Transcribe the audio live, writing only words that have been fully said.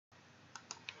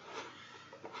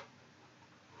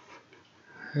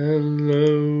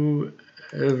Hello,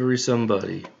 every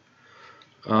somebody.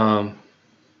 Oh,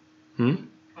 sorry.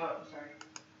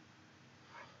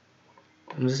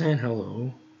 I'm just saying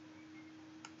hello.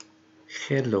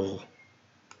 Hello.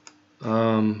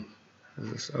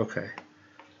 Is this okay?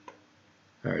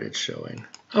 All right, it's showing.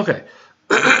 Okay.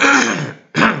 Clear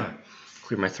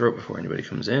my throat before anybody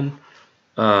comes in.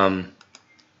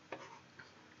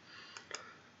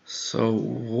 So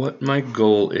what my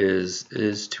goal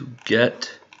is to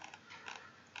get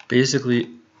basically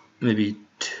maybe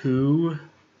 2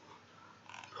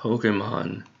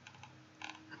 Pokemon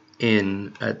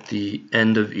in at the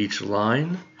end of each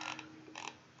line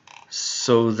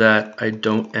so that I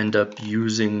don't end up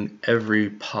using every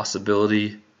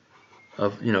possibility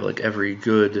of, like every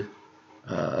good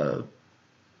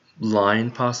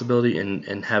line possibility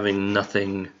and having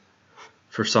nothing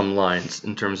for some lines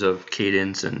in terms of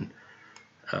cadence and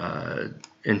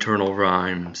internal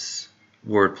rhymes,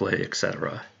 wordplay,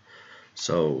 etc.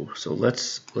 So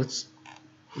let's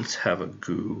have a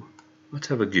goo. Let's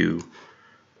have a goo.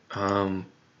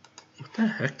 What the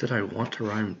heck did I want to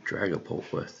rhyme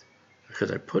Dragapult with?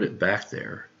 Because I put it back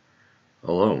there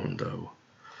alone, though.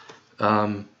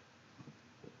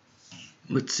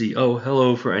 Let's see. Oh,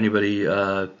 hello for anybody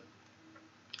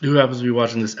who happens to be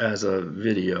watching this as a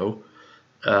video.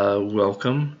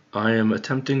 Welcome. I am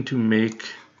attempting to make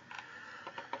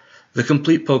the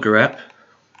complete Pokerap.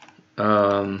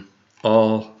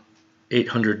 All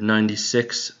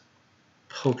 896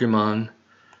 Pokemon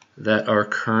that are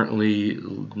currently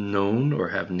known or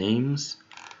have names.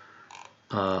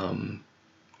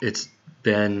 It's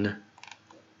been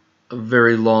a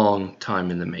very long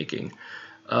time in the making.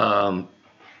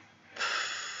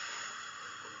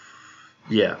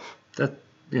 Yeah, that.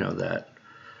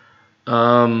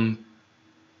 When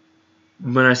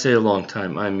I say a long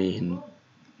time, I mean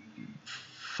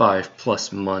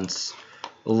 5+ months.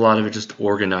 A lot of it just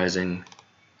organizing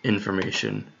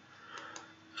information.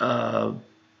 But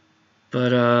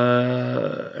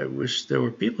I wish there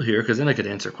were people here because then I could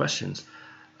answer questions.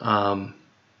 All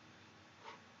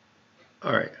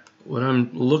right, what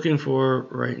I'm looking for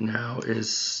right now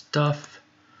is stuff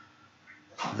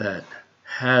that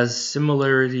has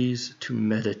similarities to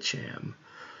Metacham.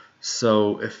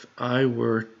 So if I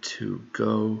were to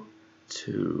go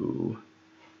to,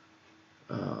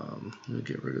 let me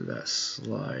get rid of that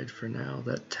slide for now,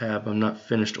 that tab. I'm not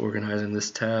finished organizing this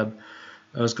tab.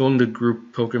 I was going to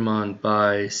group Pokemon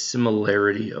by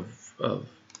similarity of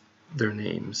their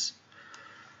names,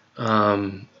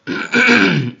 in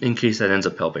case that ends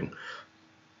up helping.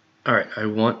 All right, I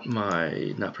want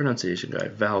my, not pronunciation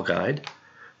guide, vowel guide.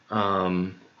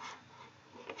 So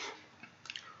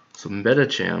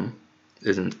Metacham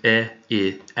is an a.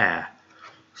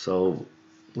 So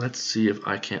let's see if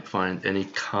I can't find any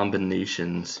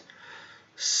combinations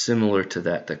similar to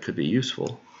that could be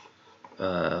useful.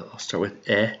 I'll start with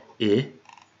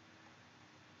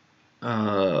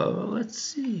let's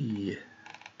see.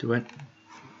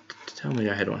 Tell me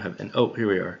I don't have an. Oh, here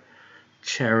we are.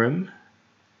 Charim,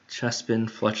 Chespin,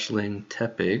 Fletchling,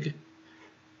 Tepig,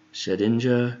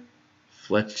 Shedinja,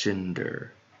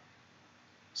 Fletchinder.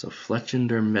 So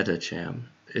Fletchinder Metacham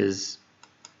is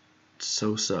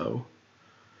so-so.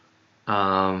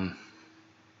 Charim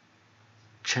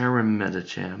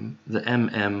Metacham. The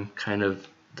MM kind of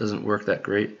doesn't work that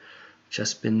great.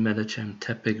 Chespin Metacham,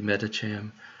 Tepig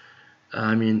Metacham.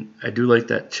 I mean, I do like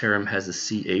that Charim has a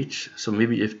CH, so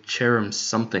maybe if Charim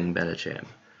something Metacham.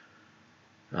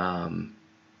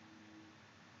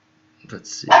 Let's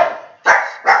see.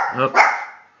 Oh,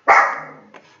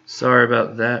 sorry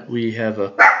about that. We have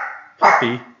a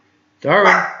puppy.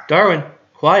 Darwin,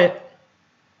 quiet.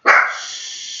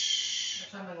 Shh.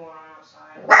 There's something going on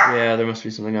outside. Yeah, there must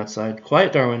be something outside.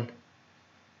 Quiet, Darwin.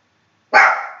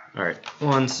 All right,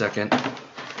 1 second. Quiet,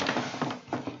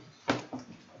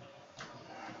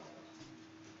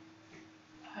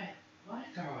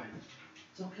 Darwin.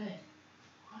 It's okay.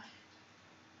 Quiet.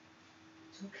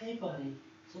 It's okay, buddy.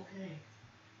 It's okay.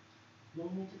 No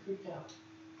need to freak out.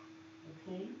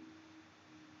 Okay?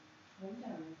 Calm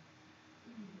down.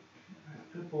 Alright,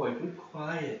 good boy. Good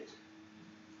quiet.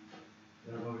 I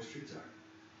don't know where streets are.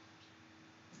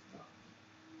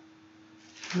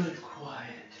 Good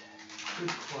quiet. Good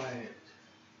quiet.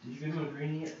 Did you give him a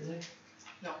greenie yet today?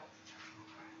 No.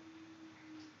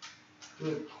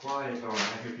 Good quiet. Alright, I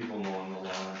hear people mowing the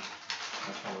lawn.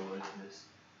 That's probably what it is.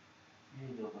 Here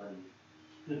you go, buddy.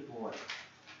 Good boy.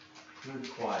 Good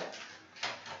quiet.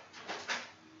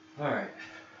 Alright.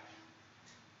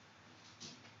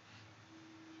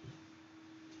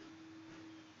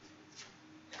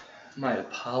 My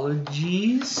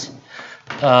apologies.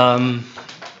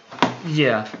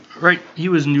 Yeah, right. He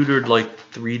was neutered like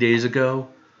 3 days ago.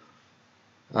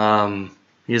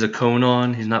 He has a cone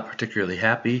on. He's not particularly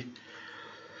happy.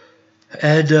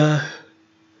 And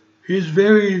he's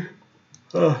very,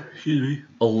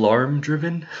 alarm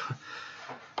driven.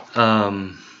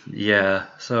 Yeah,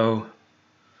 so,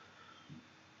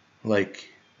 like,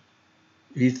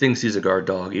 he thinks he's a guard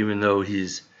dog, even though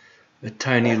he's a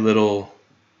tiny little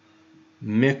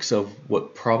mix of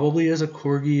what probably is a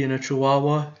corgi and a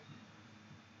chihuahua.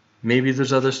 Maybe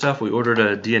there's other stuff. We ordered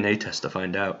a DNA test to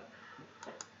find out.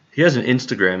 He has an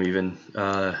Instagram even.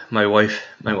 My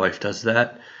wife does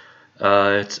that.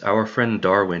 It's our friend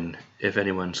Darwin, if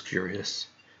anyone's curious.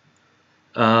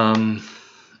 All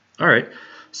right.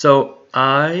 So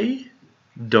I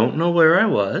don't know where I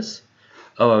was.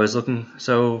 Oh, I was looking.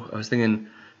 So I was thinking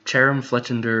Charim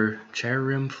Fletchender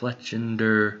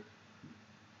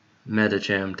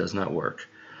Metacham does not work.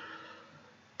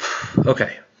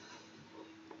 Okay.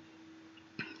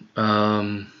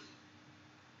 Let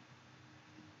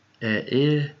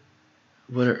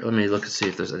me look and see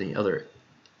if there's any other.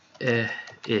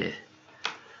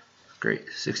 Great.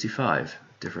 65.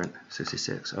 Different.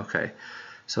 66. Okay.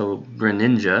 So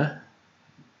Greninja,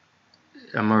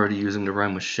 I'm already using the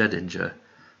rhyme with Shedinja,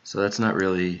 so that's not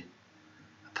really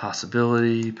a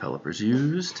possibility. Pelipper's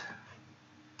used.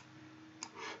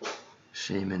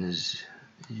 Shaman is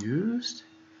used.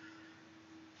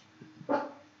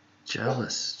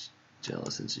 Jealous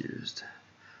is used.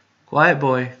 Quiet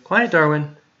boy. Quiet,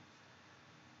 Darwin.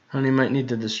 Honey might need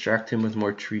to distract him with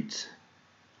more treats.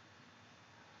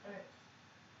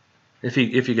 If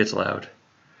he gets loud.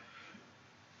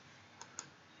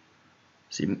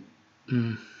 See,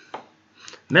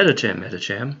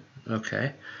 Metacham.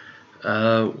 Okay.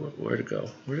 Where to go?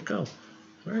 Where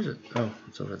is it? Oh,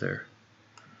 it's over there.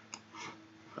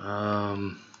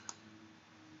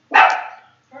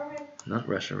 Not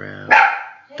rush around.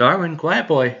 Darwin, quiet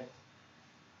boy.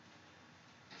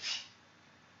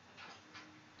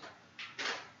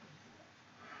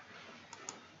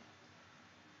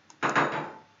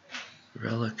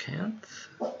 Relicanth,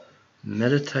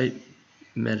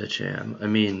 Metacham. I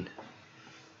mean,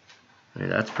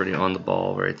 that's pretty on the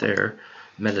ball right there.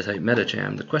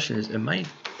 Metacham. The question is, am I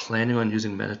planning on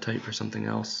using Metatite for something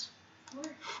else?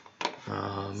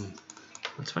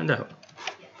 Let's find out.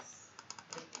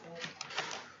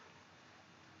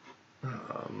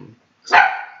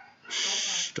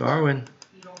 Darwin.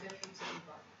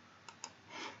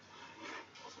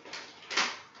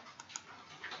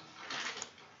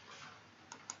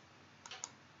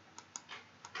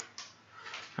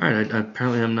 Alright,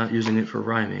 apparently I'm not using it for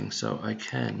rhyming, so I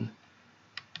can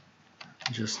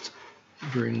just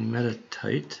bring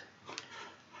Metatite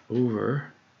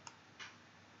over.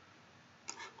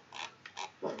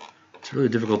 It's really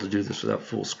difficult to do this without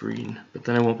full screen, but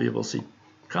then I won't be able to see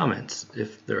comments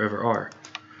if there ever are.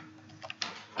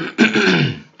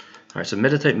 Alright, so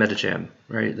Metatite Metacham,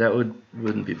 right? That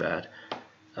wouldn't be bad.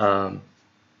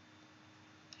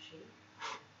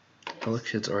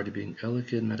 Elekid's already being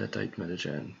Elekid, Metatite,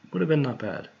 Metacham. Would have been not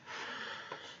bad.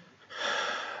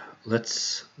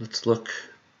 Let's look.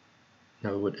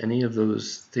 Now, would any of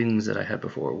those things that I had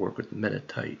before work with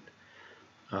Metatite?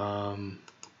 Where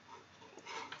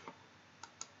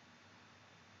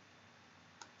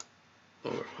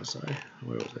was I?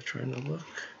 Where was I trying to look?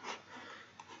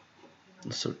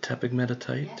 So Tepig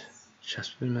Metatite,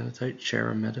 Chespin Metatite,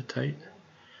 Charim Metatite,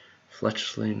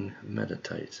 Fletchling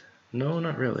Metatite. No,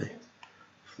 not really.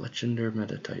 Fletchender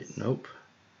Metatite. Nope.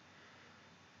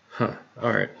 Huh.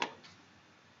 Alright.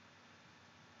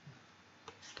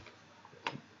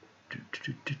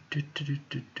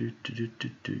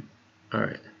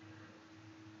 Alright.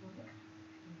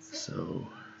 So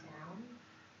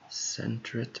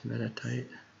Centret Metatite.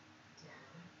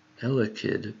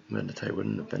 Elekid Metatite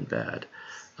wouldn't have been bad.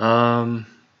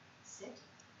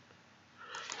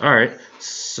 Alright,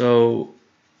 so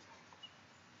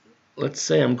let's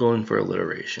say I'm going for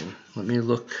alliteration. Let me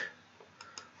look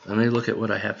at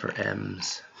what I have for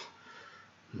M's.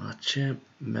 Machamp,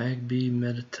 Magby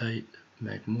Metatite,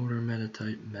 Magmortar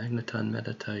Metatite, Magneton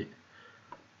Metatite.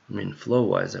 I mean,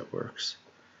 flow-wise that works.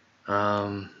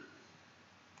 Mantike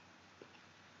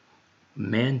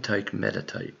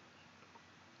Metatite.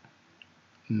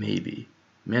 Maybe.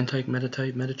 Mantike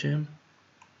Metatite Metacham?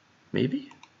 Maybe?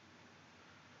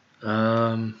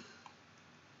 Because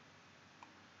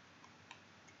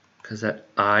the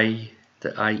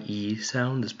IE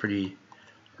sound is pretty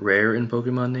rare in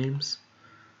Pokemon names.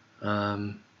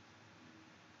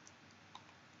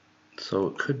 So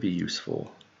it could be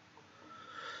useful.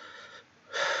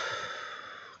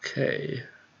 Okay.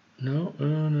 No.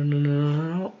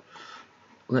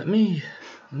 let me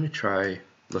try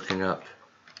looking up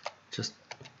just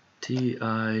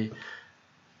TI.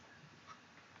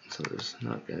 So there's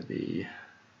not going to be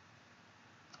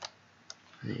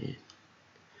any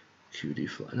QD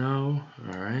fly. No,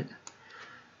 all right.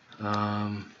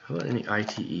 How about any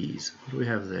ITEs? What do we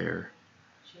have there?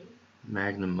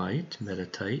 Magnemite,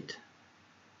 Metatite,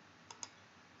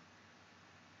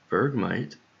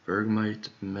 Bergmite,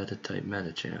 Metatite,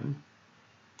 Metacham,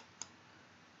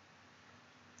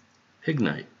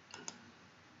 Pignite,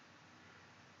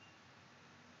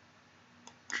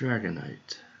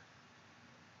 Dragonite.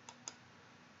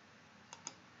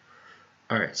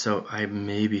 Alright, so I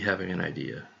may be having an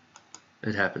idea.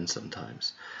 It happens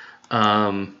sometimes.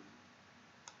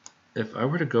 If I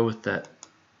were to go with that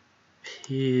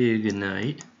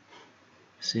Pignite,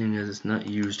 seeing as it's not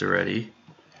used already,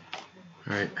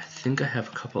 alright, I think I have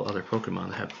a couple other Pokemon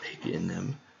that have Pig in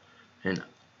them, and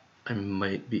I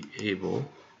might be able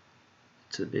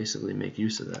to basically make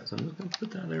use of that. So I'm just going to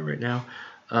put that there right now.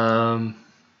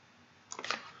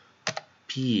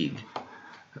 Pig.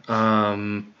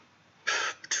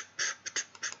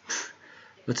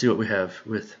 Let's see what we have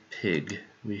with Pig.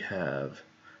 We have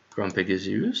Grumpig is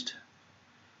used.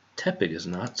 Tepig is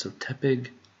not. So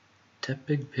Tepig,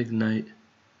 Pignite.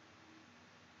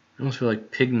 I almost feel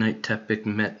like Pignite, Tepig,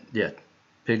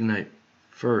 Pignite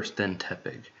first, then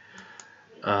Tepig.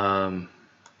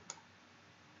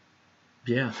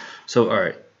 Yeah. So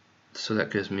alright. So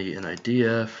that gives me an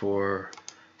idea for.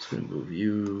 Just gonna move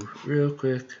you real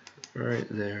quick right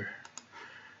there,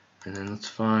 and then let's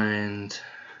find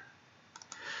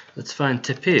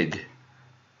Tepig.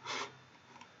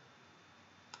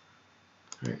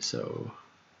 Alright, so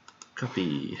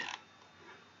copy.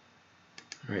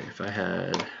 Alright, if I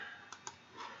had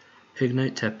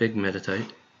Pignite, Tepig,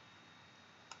 Metatite,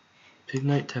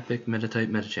 Pignite, Tepig,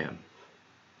 Metatite, Metacham,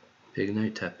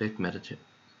 Pignite, Tepig, Metacham,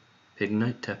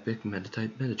 Pignite, Tepig,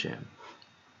 Metatite, Metacham.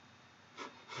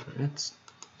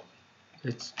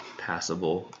 It's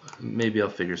passable. Maybe I'll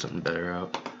figure something better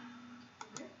out.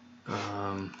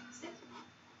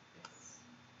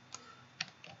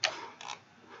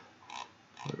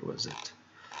 Where was it?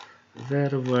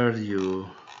 Where were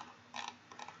you?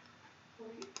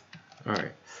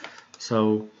 Alright,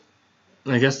 so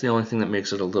I guess the only thing that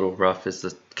makes it a little rough is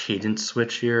the cadence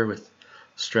switch here with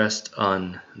stressed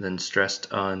un, then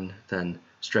stressed un, then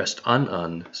stressed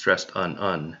un, stressed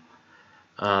un.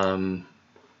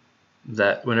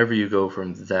 That whenever you go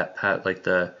from that pat, like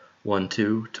the 1-2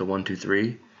 to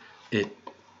 1-2-3,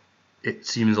 it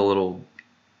seems a little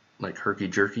like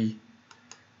herky-jerky.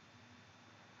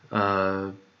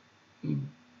 But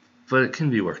it can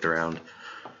be worked around.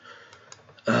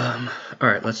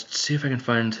 Alright, let's see if I can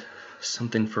find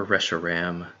something for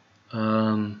Reshiram.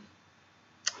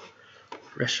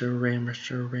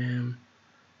 Reshiram.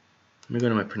 Let me go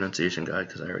to my pronunciation guide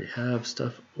because I already have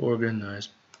stuff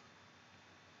organized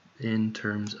in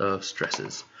terms of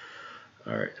stresses.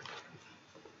 Alright.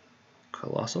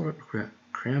 Colossal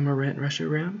Cramorant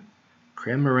Reshiram?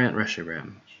 Cramorant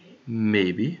Reshiram.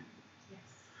 Maybe.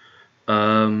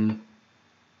 Tangela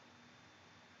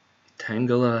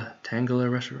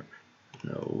Reshiram?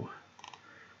 No.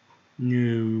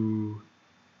 New.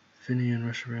 Finian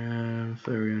Reshiram,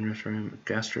 Flareon Reshiram,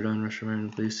 Gastrodon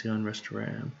Reshiram, Glaceon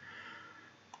Reshiram.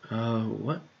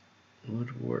 What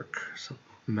would work? So,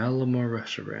 Malamar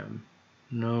Reshiram.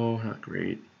 No, not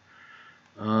great.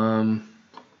 Togepi,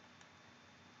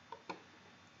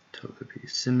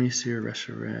 Simisear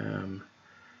Reshiram,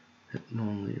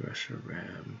 Hitmonlee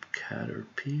Reshiram,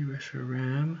 Caterpie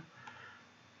Reshiram.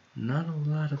 Not a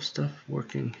lot of stuff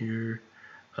working here.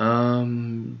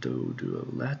 Doduo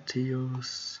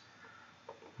Latios,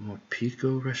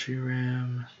 Morpeko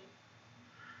Reshiram.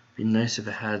 Be nice if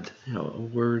it had, a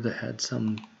word that had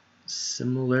some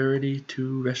similarity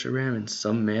to Reshiram in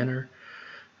some manner.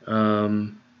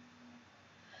 Magnemite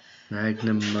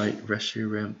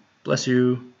Reshiram. Bless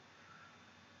you.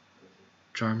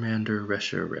 Charmander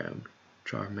Reshiram.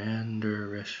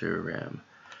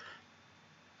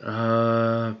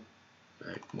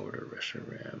 Magmortar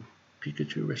Reshiram.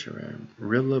 Pikachu Reshiram.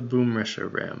 Rillaboom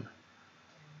Reshiram.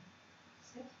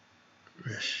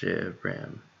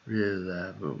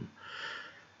 Rillaboom.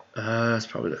 That's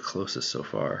probably the closest so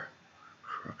far.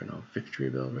 Crocodile, Victory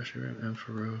Bell Reshiram,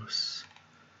 Ampharos.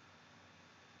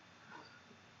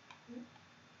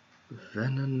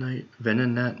 Venonat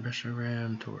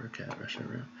Reshiram, Torracat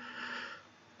Reshiram.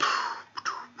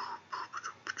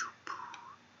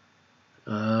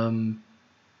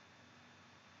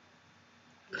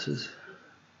 This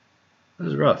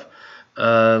is rough.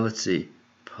 Let's see.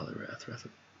 Poliwrath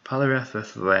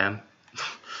Ram.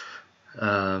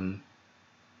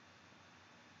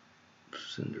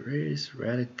 Cinderace,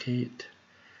 Eradicate,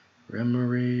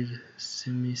 Remoraid,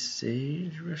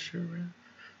 Simisage, Reshiram,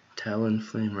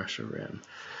 Talonflame, Reshiram.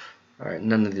 Alright,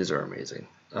 none of these are amazing.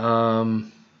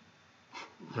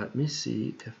 Let me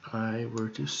see if I were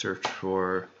to search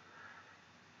for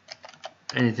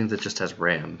anything that just has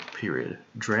Ram, period.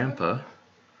 Drampa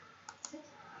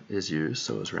is used,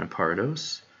 so is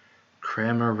Rampardos.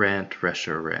 Cramorant,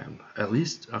 Reshiram. At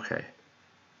least, okay.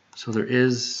 So there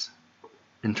is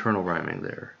internal rhyming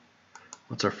there.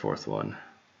 What's our fourth one?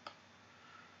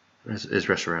 Is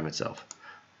Reshiram itself.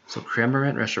 So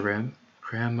Cramorant, Reshiram.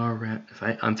 Cramorant, if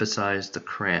I emphasize the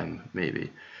cram,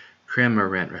 maybe.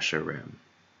 Cramorant, Reshiram.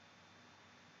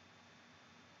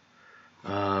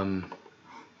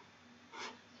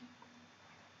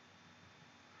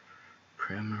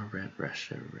 Cramorant,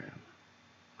 Reshiram.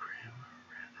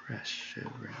 Cramorant,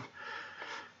 Reshiram.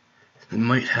 It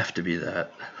might have to be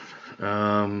that.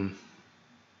 Let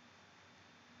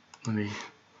me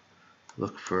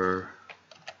look for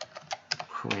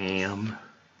Cram.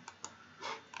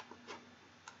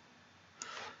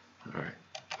 Alright.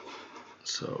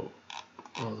 So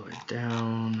all the way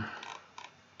down.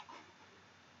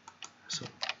 So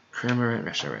Cramorant,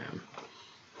 Reshiram.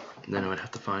 And then I would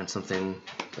have to find something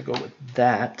to go with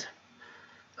that.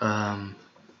 So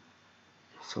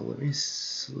let me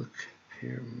look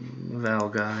here, Val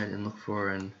Guide, and look for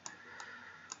an.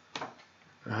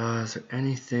 Is there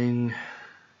anything?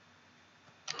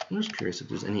 I'm just curious if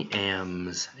there's any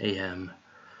AMs.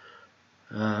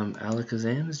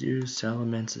 Alakazam is used.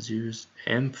 Salamence is used.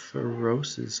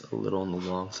 Ampharos is a little on the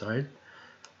long side,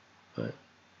 but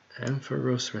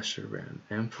Ampharos, Reshiram.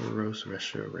 Ampharos,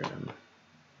 Reshiram.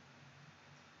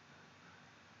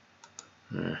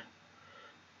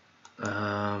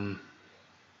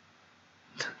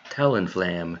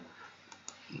 Talonflame.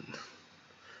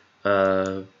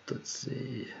 Let's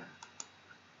see. Oh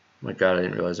my god, I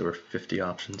didn't realize there were 50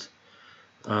 options.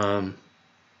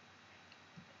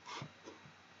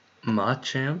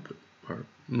 Machamp or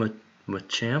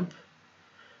Machamp,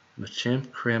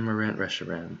 Cramorant,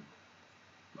 Reshiram.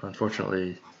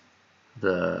 Unfortunately,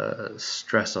 the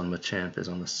stress on Machamp is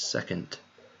on the second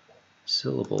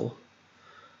syllable.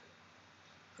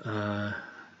 I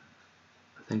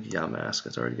think Yamask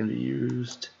is already going to be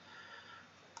used.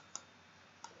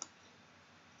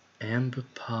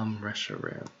 Ambipom,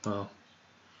 Reshiram. Well,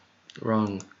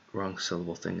 wrong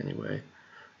syllable thing anyway.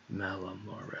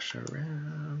 Malamar,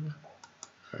 Reshiram.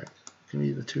 Alright, give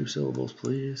me the 2 syllables,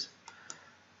 please.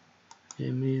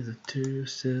 Give me the 2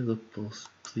 syllables,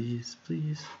 please,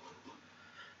 please.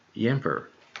 Yamper,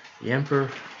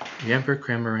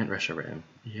 Cramorant, Reshiram.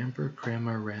 Yamper,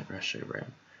 Cramorant, Reshiram.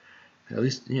 At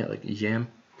least, yeah, like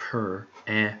Yamper,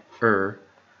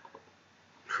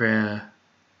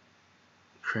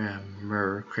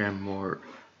 Cramor.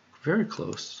 Very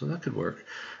close, so that could work.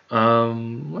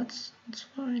 Let's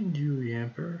find you,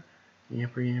 Yamper.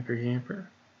 Yamper.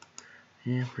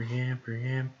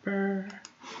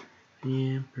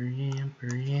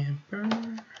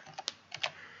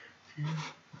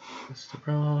 That's the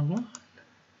wrong one.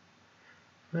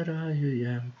 Where are you,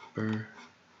 Yamper?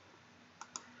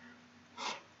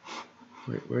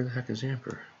 Wait, where the heck is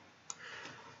Yamper?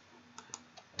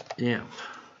 Yamp.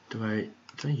 Did I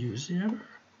use Yamper?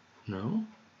 No?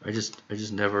 I just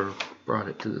never brought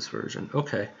it to this version.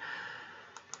 Okay.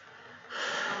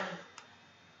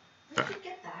 Where'd you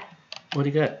get that? What do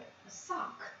you got? A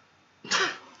sock.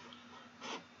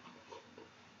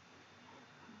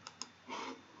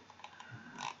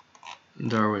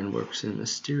 Darwin works in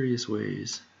mysterious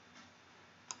ways.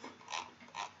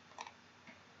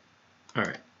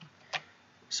 Alright.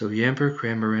 So Yamper,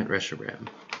 Cramorant, Reshiram.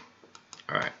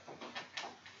 Alright.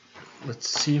 Let's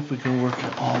see if we can work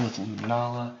it all with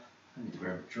Lunala. I need to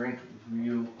grab a drink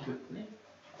real quickly.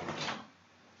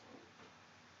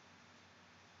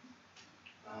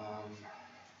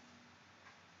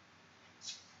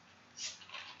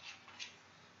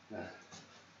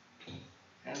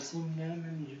 Add some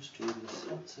lemon juice to the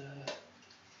seltzer.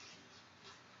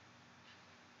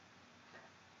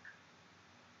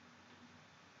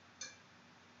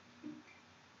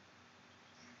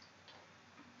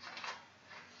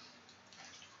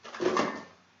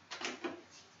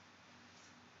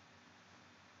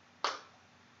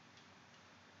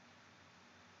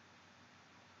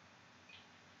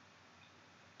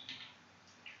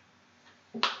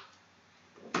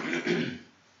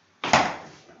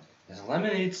 Is a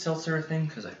lemonade seltzer a thing?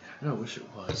 Because I kind of wish it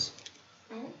was.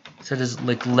 It said it's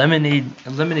like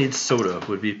lemonade soda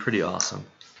would be pretty awesome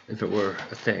if it were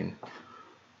a thing.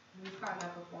 We've gotten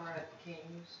that before at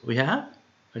King's. We have?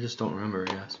 I just don't remember,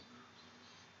 I guess.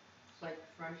 It's like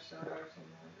French soda or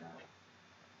something like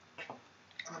that.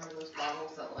 One of those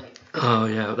bottles that like. Oh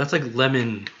yeah, that's like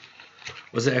lemon.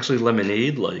 Was it actually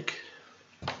lemonade? Like,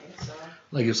 I think so.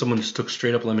 like if someone just took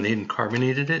straight up lemonade and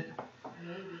carbonated it?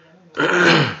 Maybe, I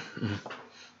don't know.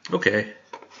 Okay.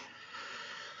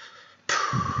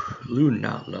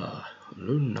 Lunala.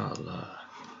 Lunala.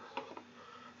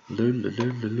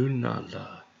 Lunala.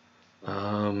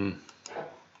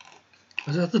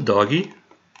 Was that the doggy?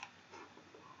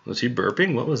 Was he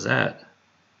burping? What was that?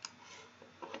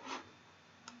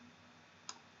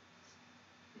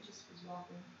 It just was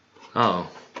walking. Oh.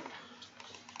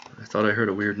 I thought I heard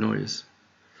a weird noise.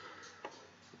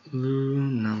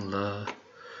 Lunala.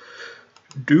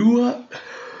 Dua.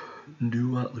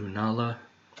 Dua Lunala.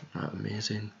 Not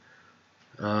amazing.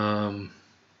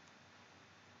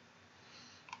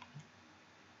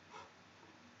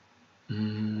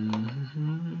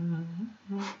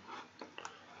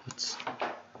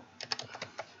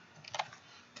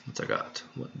 What's I got?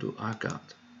 What do I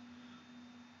got?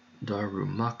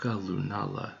 Darumaka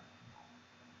Lunala.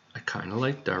 I kind of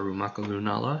like Darumaka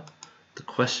Lunala. The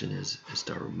question is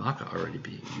Darumaka already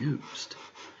being used?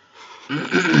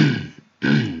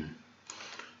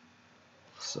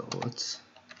 So let's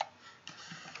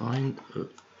find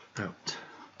out.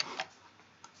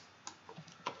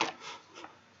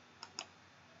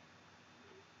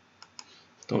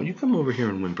 Don't you come over here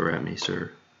and whimper at me,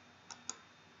 sir.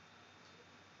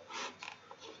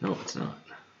 No, it's not.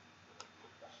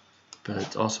 But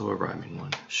it's also a rhyming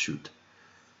one. Shoot.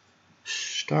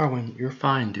 Shh, Darwin, you're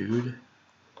fine, dude.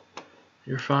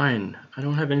 You're fine. I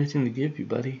don't have anything to give you,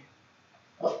 buddy.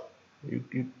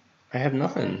 I have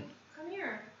nothing. Come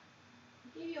here.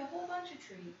 I gave you a whole bunch of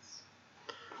treats.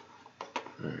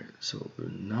 Alright, so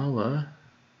Lunala,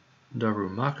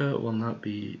 Darumaka will not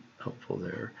be helpful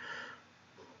there.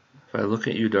 If I look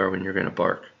at you, Darwin, you're going to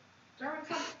bark. Darwin,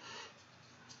 come.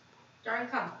 Darwin,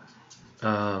 come.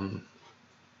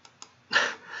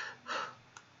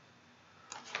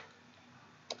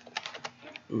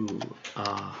 Ooh,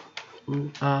 ah, ooh,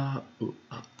 ah, ooh,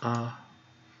 ah, ah.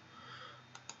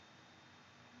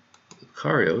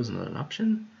 Lucario is not an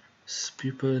option.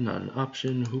 Spupa, not an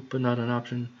option. Hoopa, not an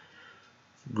option.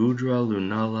 Gudra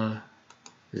Lunala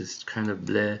is kind of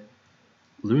bleh.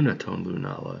 Lunatone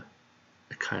Lunala,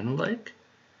 I kind of like.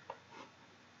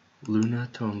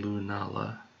 Lunatone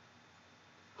Lunala.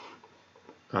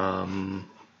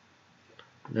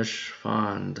 Let's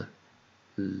find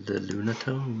the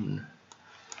Lunatone.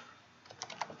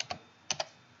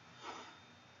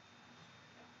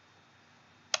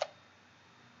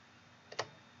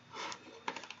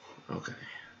 Okay.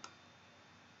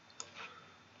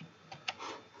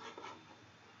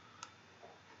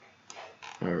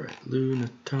 Alright,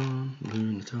 Lunatone,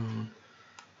 Lunatone,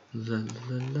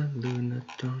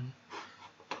 Lunatone.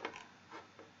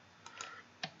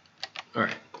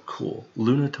 Alright, cool.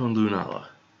 Lunatone Lunala.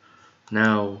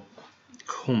 Now,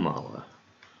 Komala.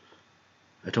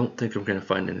 I don't think I'm going to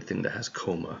find anything that has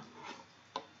coma.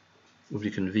 Would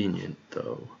be convenient,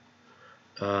 though.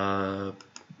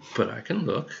 But I can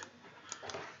look.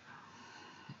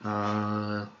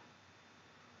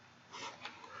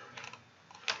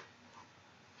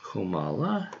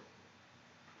 Komala?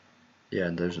 Yeah,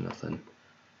 there's nothing.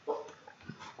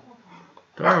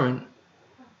 Darwin,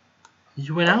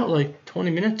 you went out like 20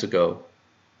 minutes ago.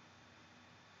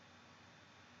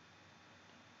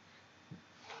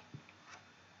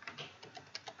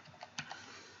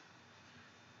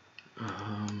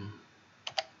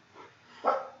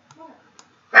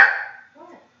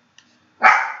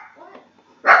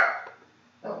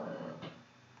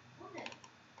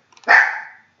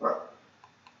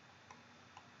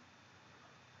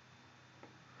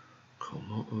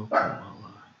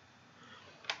 Komala.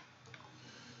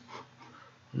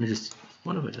 Let me just,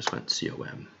 what if I just went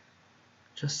COM?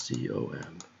 Just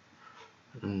COM.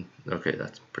 Okay,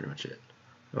 that's pretty much it.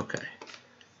 Okay.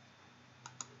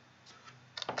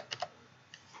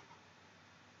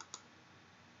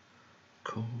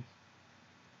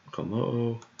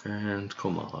 Komo'o and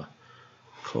Komala.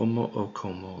 Komo'o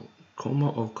Komala.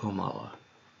 Komo'o Komala.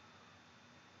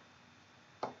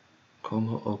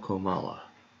 Komo'o Komala.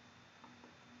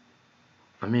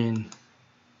 I mean,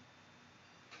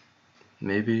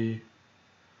 maybe,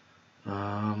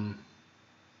 let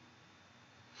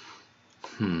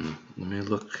me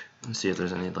look and see if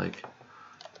there's any, like,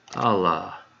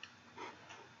 Allah.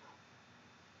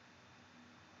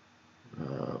 I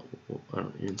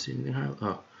don't even see anything high.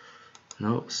 Oh,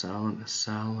 no,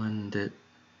 Salazal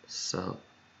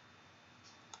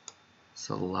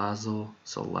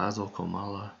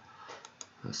Komala.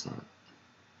 That's not.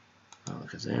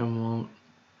 Alakazam won't.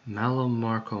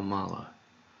 Malamarkomala.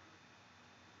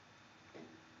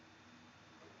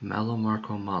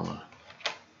 Malamarkomala.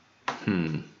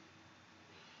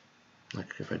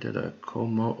 Like if I did a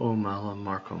Komo'o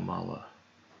Malamarkomala.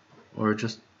 Or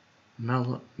just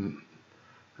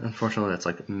unfortunately that's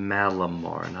like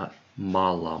Malamar, not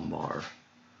Malamar.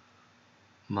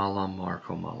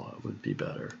 Malamarkomala would be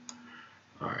better.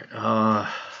 Alright,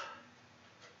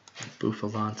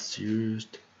 Bouffalant's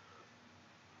used.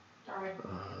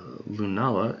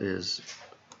 Lunala is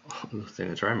the thing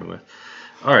it's rhyming with.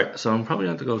 Alright, so I'm probably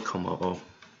going to have to go Komo'o.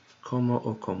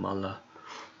 Komo'o Komala.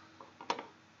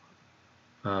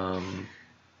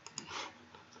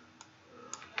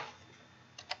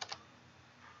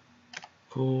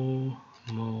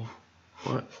 Komo.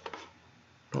 What?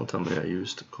 Don't tell me I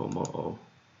used Komo'o.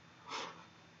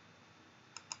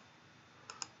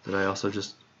 Did I also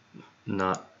just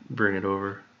not bring it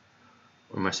over?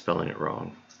 Or am I spelling it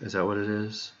wrong? Is that what it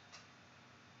is?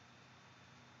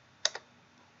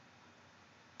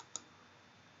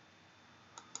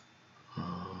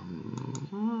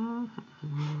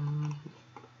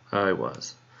 I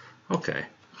was. Okay.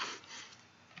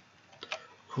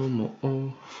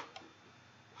 Komo'o.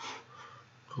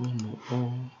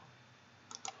 Komo'o.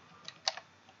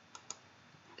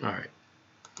 Alright.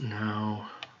 Now,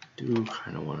 I do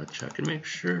kind of want to check and make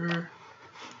sure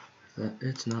that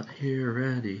it's not here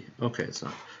already. Okay, it's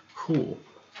not. Cool.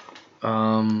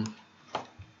 Now,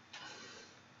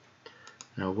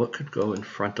 what could go in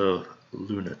front of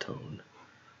Lunatone?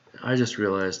 I just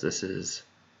realized this is.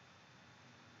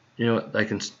 You know what? I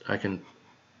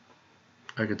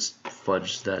could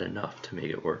fudge that enough to make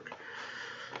it work.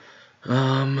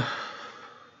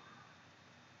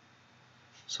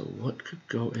 So what could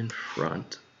go in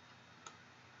front?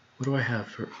 What do I have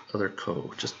for other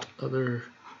Just other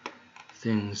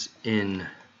things in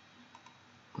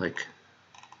like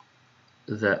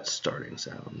that starting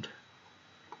sound.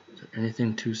 Is there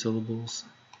anything 2 syllables?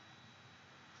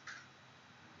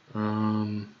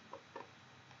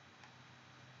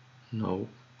 No.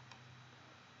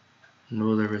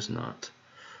 No, there is not.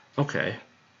 Okay.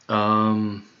 Let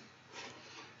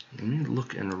me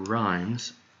look in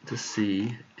rhymes to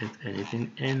see if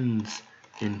anything ends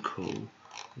in ko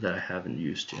that I haven't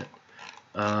used yet.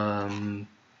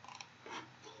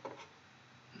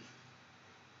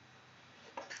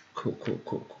 Ko.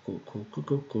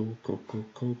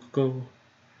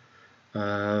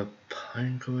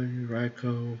 Pinekoi,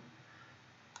 Raiko,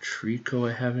 Trico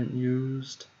I haven't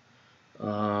used.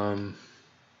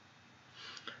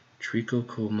 Trico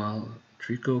Komo'o.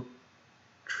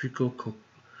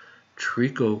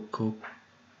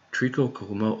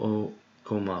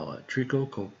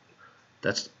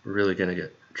 That's really gonna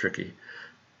get tricky.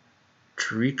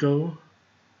 Trico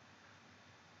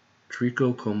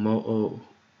Komo'o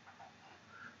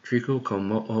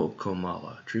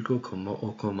Komala.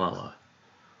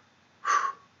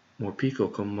 Morpeko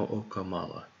Komo'o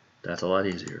Komala. That's a lot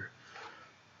easier.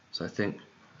 So I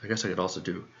guess I could also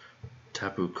do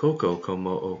Tapu Koko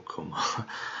Komo'o Komala.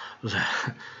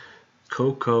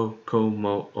 Koko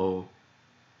Komo'o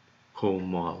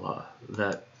Komala.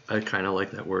 That I kind of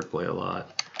like that wordplay a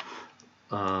lot.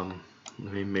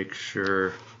 Let me make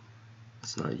sure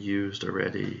it's not used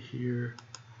already here.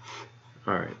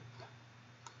 Alright.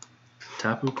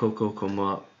 Tapu Koko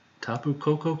Komo'o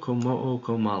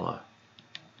Komala.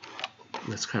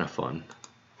 That's kind of fun.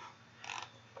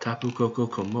 Tapu Koko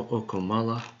Komo'o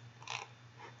Komala.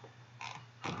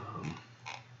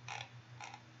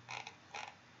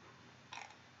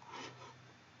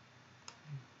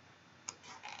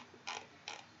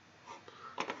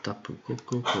 Tapu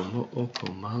Koko Komo'o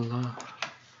Komala.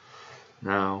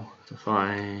 Now, to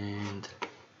find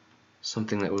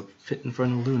something that would fit in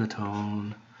front of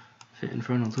Lunatone.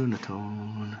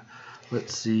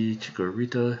 Let's see,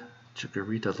 Chikorita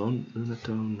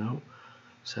Lunatone, no.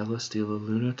 Celesteela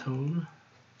Lunatone.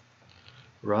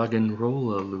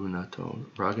 Roggenrola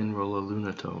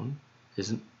Lunatone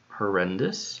isn't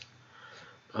horrendous.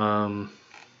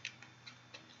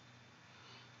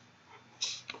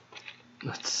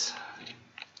 That's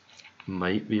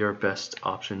might be our best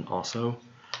option also.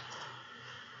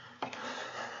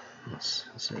 Is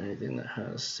there anything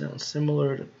that sounds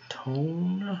similar to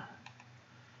tone?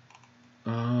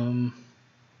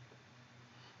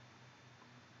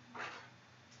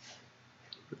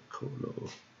 Colo.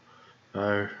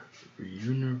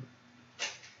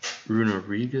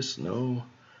 Runarigus, no.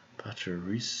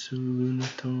 Pachirisu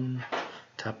Lunatone.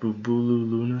 Tapu Bulu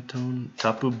Lunatone.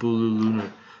 Tapu Bulu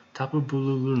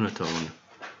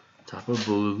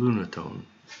Lunatone.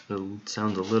 It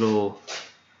sounds a little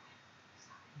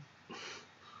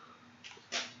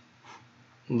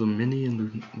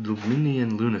Luminian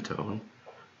Lunatone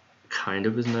kind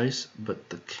of is nice, but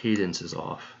the cadence is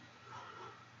off.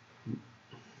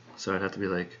 So I'd have to be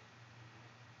like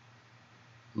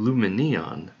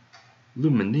Luminion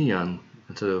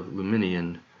instead of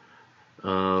Luminian.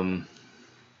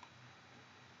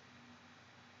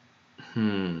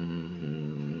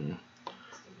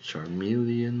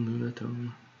 Charmeleon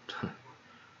Lunatone.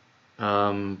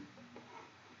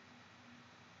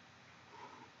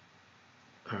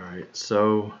 Alright,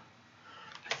 so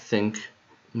I think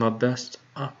my best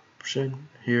option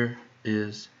here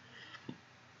is,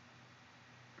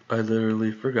 I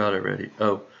literally forgot already.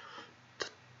 Oh,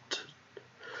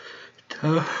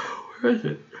 where is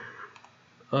it?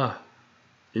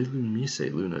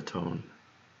 Illumise Lunatone.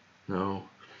 No.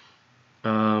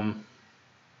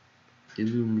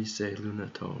 Illumise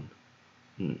Lunatone.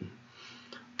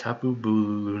 Tapu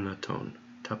Bulu Lunatone.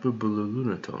 Tapu Bulu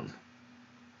Lunatone.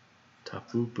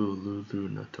 Tapu Bulu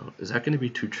Lunatone. Is that going to be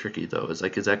too tricky though? Is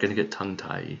that going to get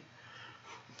tongue-tie?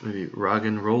 Maybe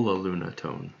Roggenrola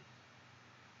Lunatone.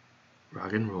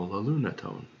 Roggenrola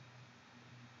Lunatone.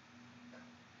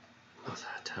 What's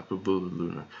that? Tapu Bulu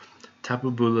Luna.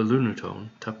 Tapu Bulu Lunatone.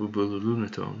 Tapu Bulu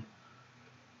Lunatone.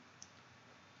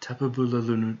 Tapu Bulu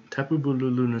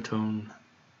Lunatone.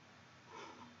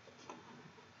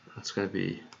 That's going to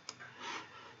be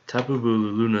Tapu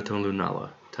Bulu Lunatone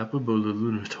Lunala. Tapu Bulu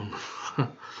Lunatone.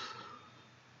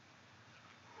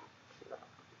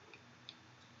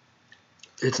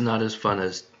 It's not as fun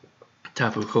as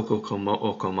Tapu Koko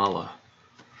Okomala.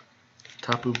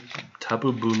 Tapu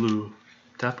Bulu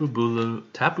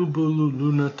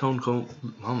Lunatone.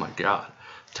 Oh my god.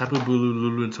 Tapu Bulu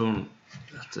Lunatone.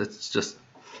 It's just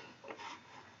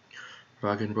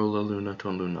Roggenrola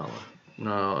Lunatone Lunala.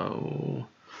 No.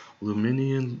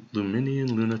 Luminian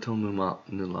Lunatone Lunala.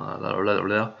 Luminion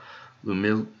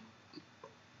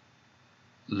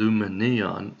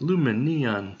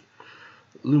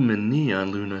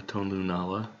Lunatone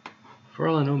Lunala. For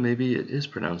all I know, maybe it is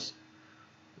pronounced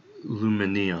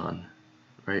Luminion,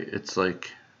 right? It's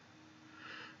like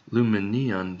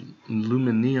Luminion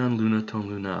Lunatone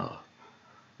Lunala.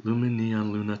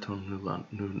 Luminion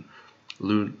Lunatone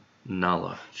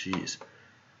Lunala. Jeez.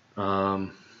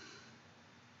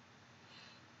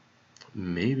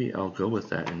 Maybe I'll go with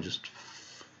that and just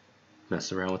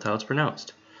mess around with how it's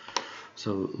pronounced.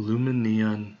 So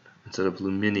Luminion instead of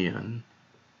Luminion.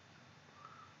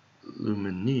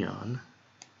 Luminion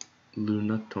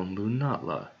Lunatone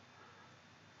Lunala.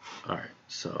 Alright,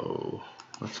 so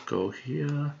let's go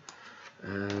here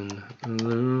and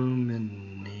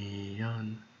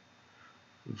Luminion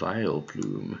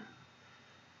Vileplume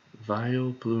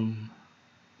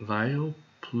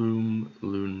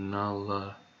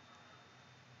Lunala.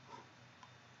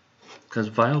 Because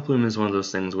Vileplume is one of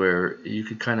those things where you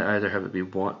could kind of either have it be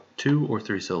 2 or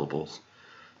 3 syllables.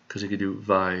 Because you could do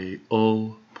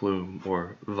Vileplume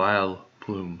or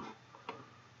Vileplume.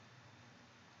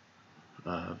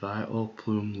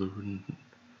 Vileplume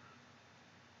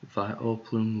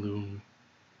Loon.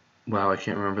 Wow, I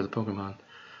can't remember the Pokemon.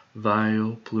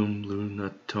 Vileplume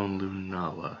Lunatone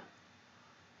Lunala.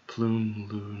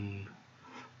 Vileplume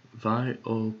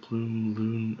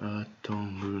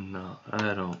Lunatone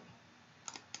Lunala.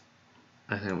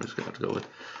 I think I'm just going to have to go with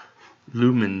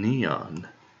Luminion.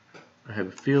 I have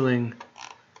a feeling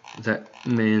that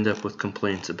may end up with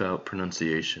complaints about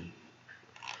pronunciation.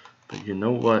 But you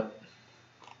know what?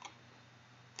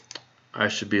 I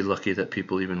should be lucky that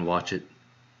people even watch it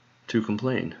to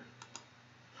complain.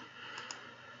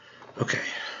 Okay,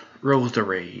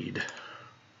 Roserade.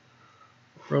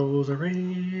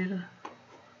 Roserade.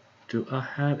 Do I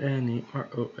have any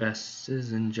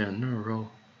ROSs in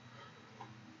general?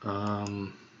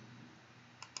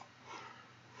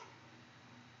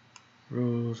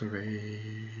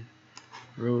 Roserade.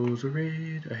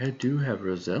 I do have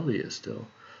Roselia still.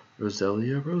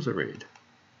 Roserade.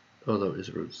 Although,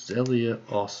 is Roselia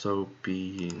also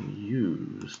being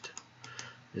used?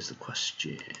 Is the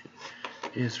question.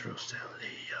 Is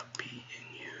Roselia being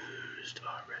used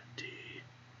already?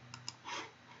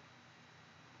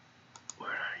 Where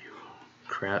are you?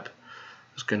 Crap. I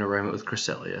was gonna rhyme it with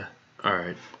Cresselia.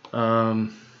 Alright.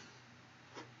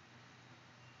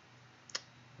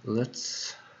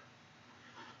 Let's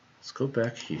go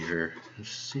back here and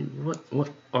see what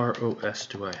ROS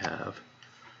do I have.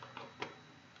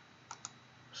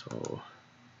 So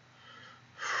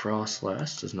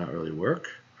Frostlass does not really work.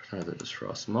 Neither does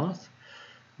Frostmoth.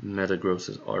 Metagross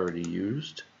is already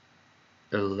used.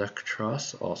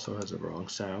 Electros also has a wrong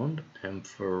sound.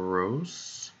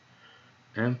 Ampharos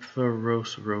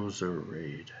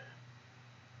Roserade.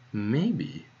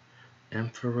 Maybe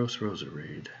Ampharos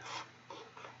Roserade.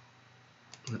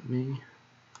 Let me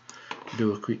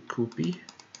do a quick copy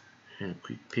and a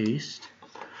quick paste.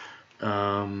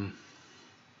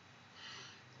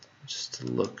 Just to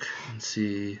look and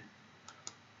see.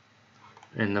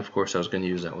 And of course I was going to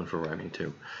use that one for rhyming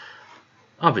too.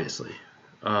 Obviously.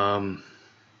 Alright,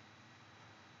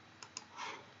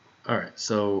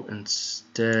 so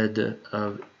instead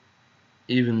of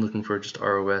even looking for just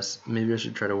ROS, maybe I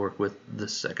should try to work with the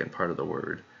second part of the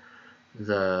word.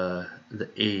 The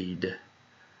aid.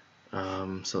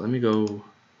 So let me go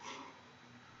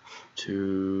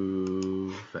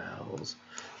to vowels.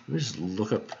 Let me just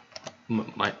look up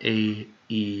my A,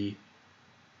 E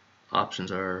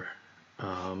options are.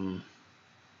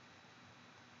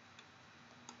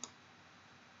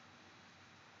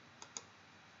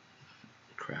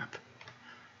 Crap.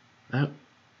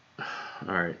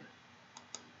 Alright.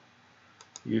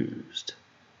 Used.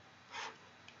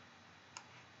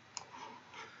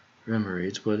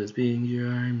 Remorates what is being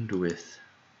rhymed with.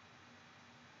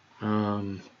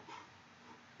 Torterra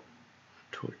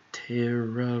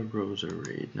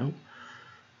Roserade. Nope.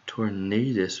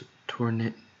 Tornadus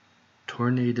Roserade.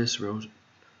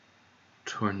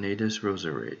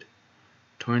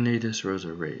 Tornadus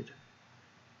Roserade.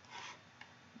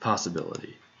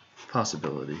 Possibility.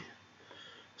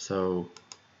 So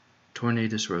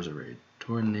Tornadus Roserade.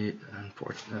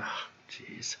 Unfortunate.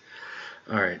 Jeez.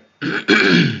 All right.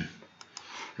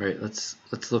 All right. Let's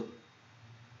look.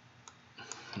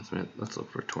 Let's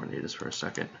look for Tornadus for a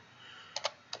second.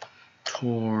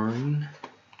 Tornadus.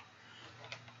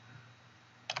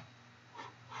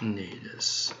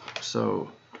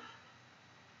 So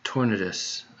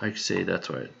Tornadus. I say that's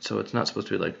right. So it's not supposed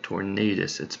to be like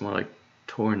Tornadus. It's more like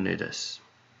Tornadus.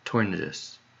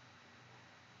 Tornadus.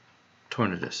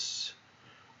 Tornadus.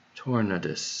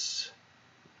 Tornadus.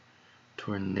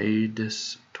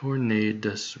 Tornadus.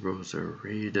 Tornadus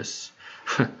Roseradus.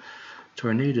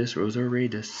 Tornadus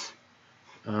Roseradus.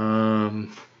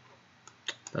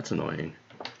 That's annoying.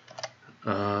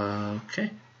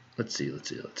 Okay. Let's see.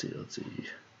 Let's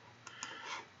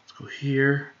go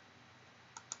here.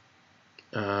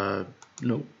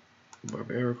 Nope.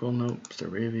 Barbarical, nope.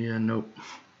 Staravia, nope.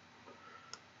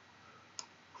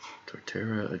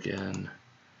 Torterra again.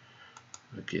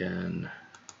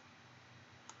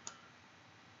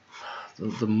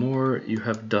 The more you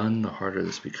have done, the harder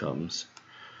this becomes.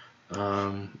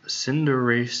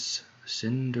 Cinderace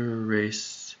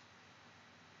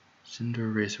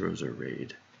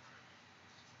Roserade.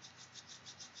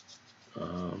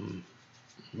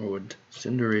 What would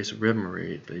Cinderace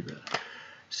Remoraid be better?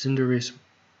 Cinderace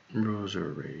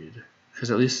Roserade,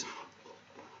 because at least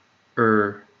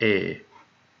A,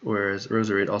 whereas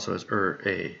Roserade also has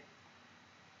A.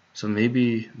 So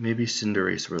maybe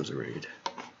Cinderace Roserade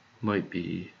might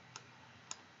be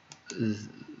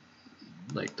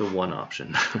like the one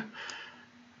option.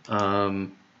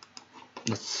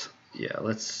 Let's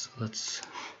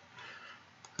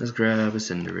grab a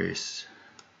Cinderace.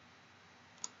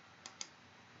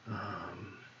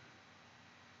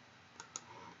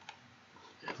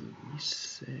 Let me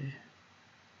say.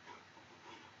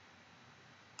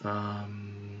 All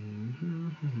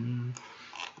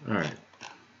right.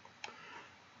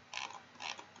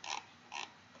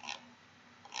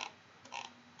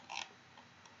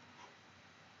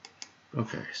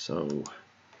 Okay, so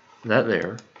that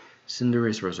there,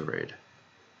 Cinderace Roserade.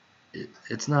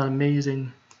 It's not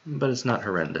amazing, but it's not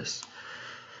horrendous.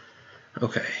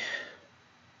 Okay.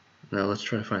 Now let's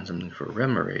try to find something for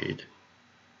Remoraid.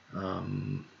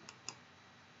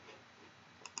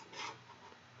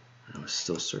 I was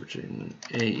still searching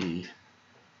AE.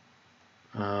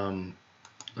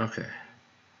 Okay.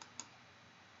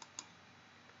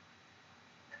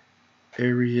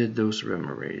 Ariados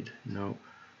Remoraid. No.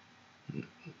 I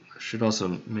should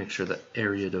also make sure that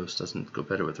Ariados doesn't go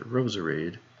better with a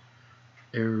Roserade.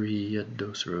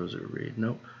 Ariados Roserade.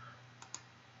 No.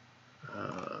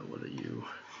 What are you?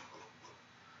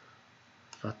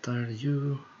 What are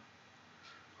you?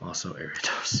 Also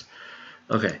Ariados.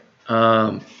 Okay.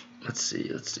 Let's see.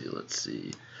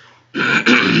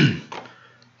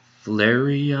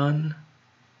 Flareon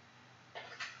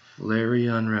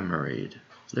Remoraid.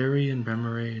 Flareon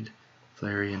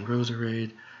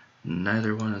Roserade.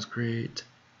 Neither one is great.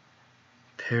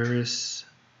 Paris.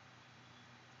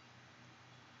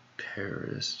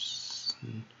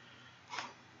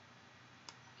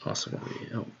 Also gonna be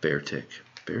Beartic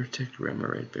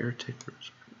Remoraid. Beartic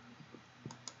Roserade.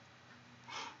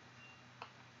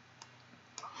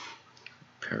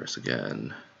 Paris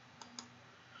again.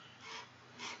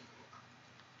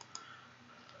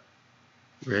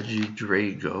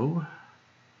 Regidrago.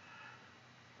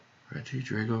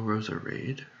 Regidrago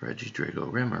Roserade,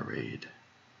 Regidrago Remoraid.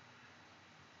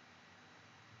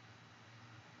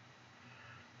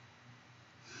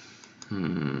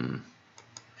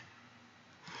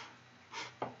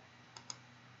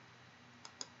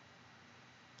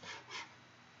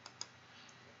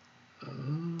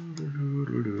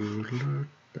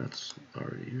 That's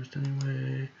already used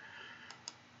anyway.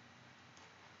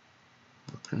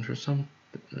 Looking for some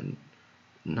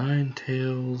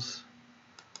Ninetales.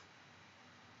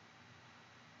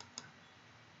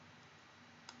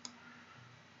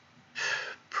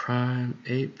 Prime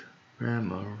Ape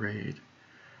Remoraid.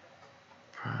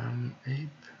 Prime Ape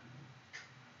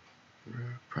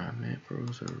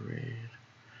Roserade.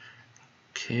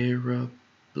 Kara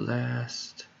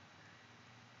Blast.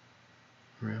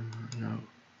 No.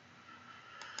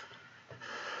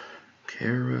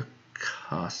 Caracosta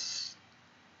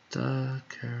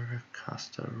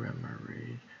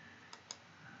Remoraid.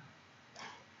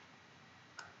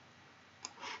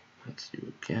 That's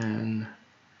you again.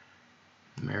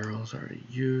 Meryl's already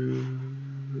used.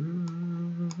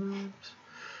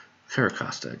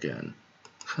 Caracosta again.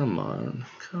 Come on,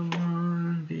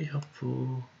 be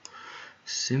helpful.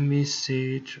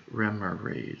 Simisage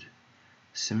Remoraid.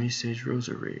 Simisage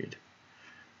Roserade.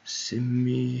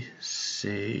 Simisage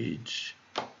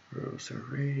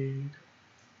Roserade.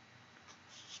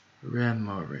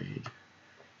 Remoraid.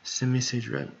 Simisage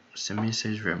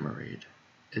Remoraid.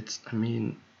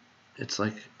 It's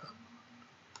like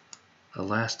a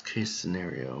last case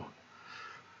scenario.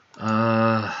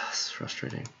 It's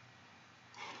frustrating.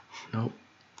 Nope.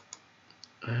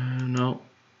 No.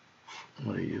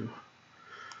 What are you?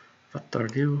 What are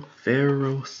you?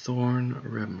 Ferrothorn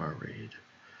Remoraid.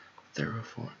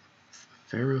 Ferrothorn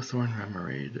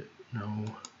Remoraid. No.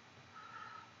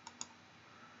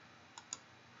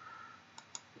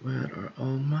 Where are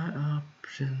all my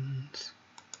options?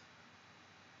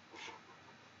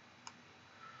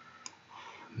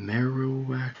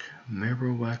 Marowak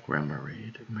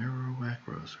Remoraid. Marowak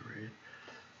Roserade.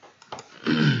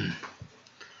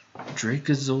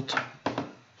 Dracozolt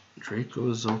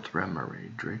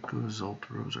Remoraid. Dracozolt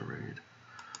Roserade.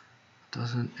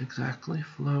 Doesn't exactly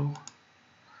flow.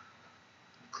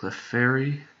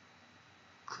 Clefairy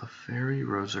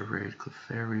Roserade.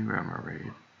 Clefairy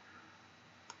Remoraid.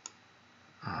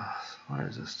 Why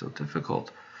is this so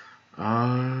difficult?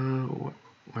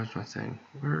 Where's my thing?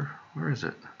 Where is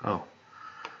it? Oh.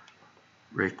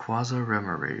 Rayquaza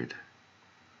Remoraid.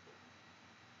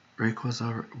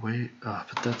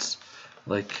 But that's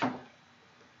like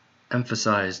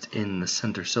emphasized in the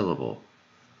center syllable.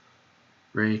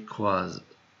 Rayquaza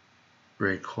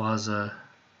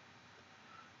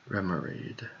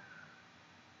Remoraid.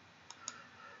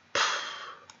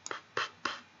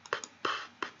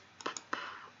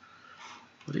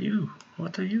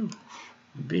 What are you?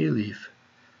 Bayleaf.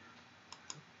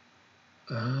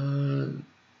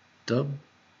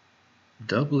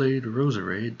 Doublade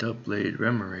Roserade, Doublade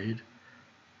Remoraid.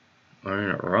 I mean,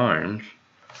 it rhymes.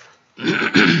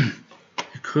 It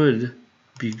could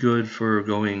be good for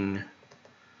going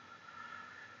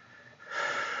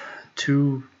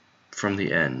 2 from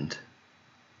the end.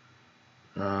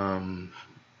 So I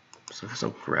guess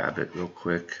I'll grab it real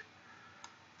quick.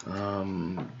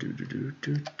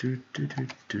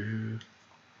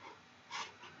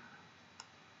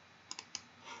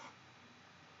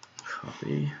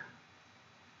 Copy.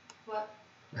 What?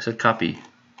 I said copy.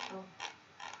 Oh.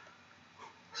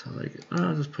 So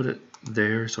I'll just put it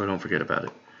there so I don't forget about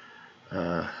it.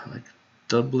 Like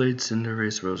Doublade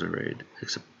Cinderace Roserade,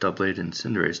 except Doublade and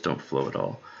Cinderace don't flow at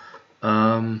all.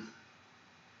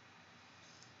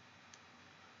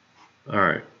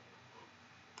 Alright.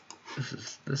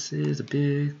 This is a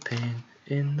big pain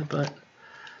in the butt.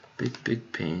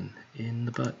 Big pain in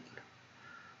the butt.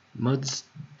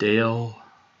 Mudsdale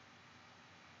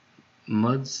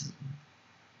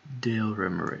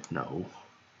Remoraid. No.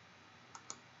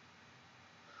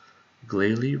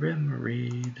 Glalie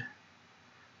Remoraid.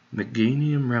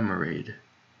 Meganium Remoraid.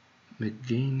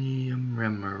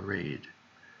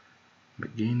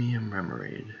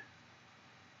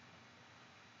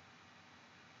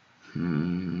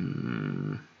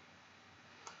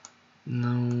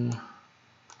 No.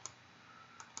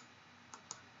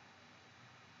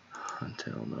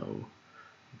 Huntail, no.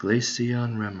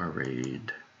 Glaceon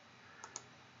Remoraid.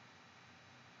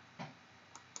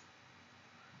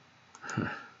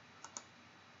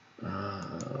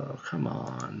 Come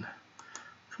on.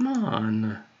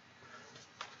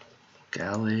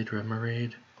 Gallade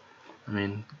Remoraid. I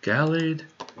mean, Gallade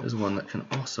is one that can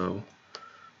also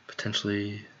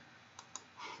potentially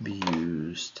be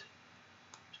used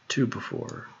 2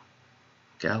 before.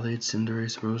 Gallade,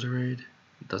 Cinderace, Roserade.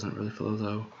 It doesn't really flow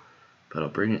though, but I'll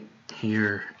bring it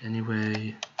here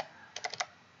anyway.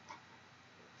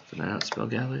 Did I not spell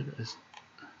Gallade?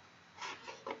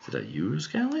 Did I use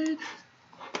Gallade?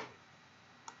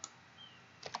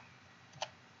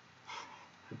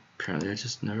 Apparently I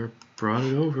just never brought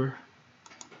it over.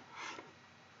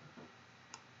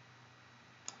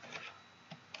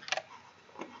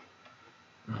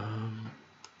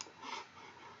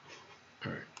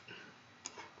 Alright.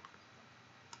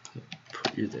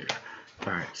 Put you there.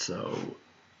 Alright, so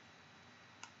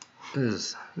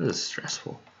this is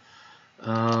stressful.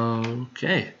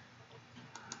 Okay.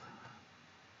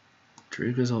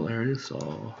 Dragazole I already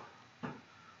saw.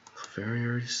 Clefairy I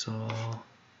already saw.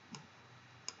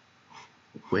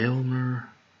 Whalmer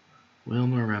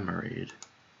Remoraid.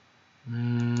 I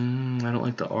don't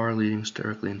like the R leading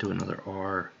directly into another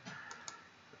R.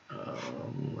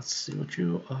 Let's see what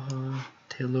you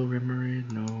Tailo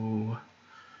Remoraid, no.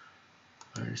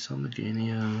 I already saw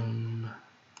Meganium.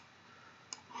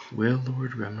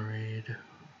 Wailord Remoraid.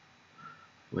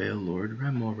 Wailord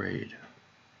Remoraid.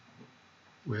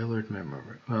 Wailord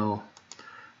Remoraid. Well,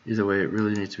 either way, it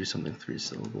really needs to be something 3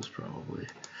 syllables probably.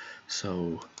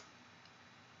 So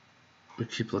we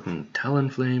keep looking.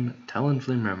 Talonflame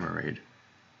Remoraid.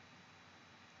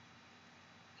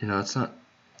 You know, it's not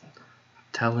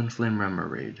Talonflame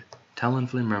Remoraid.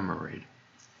 Talonflame Remoraid.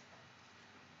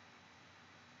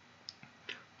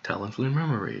 Talonflame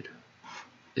Remoraid.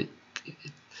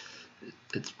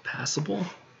 It's passable.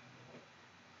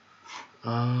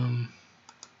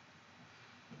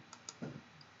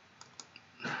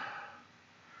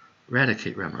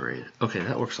 Eradicate Remoraid. Okay,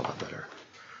 that works a lot better.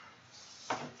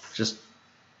 Just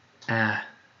okay,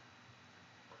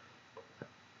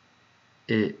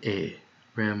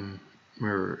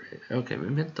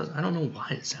 maybe it does. I don't know why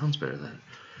it sounds better than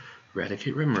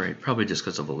Eradicate Remoraid. Probably just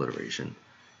because of alliteration.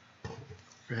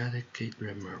 Eradicate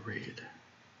Remoraid.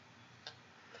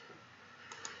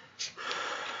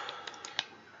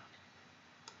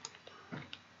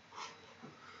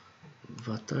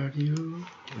 What are you?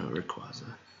 No,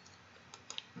 Rayquaza.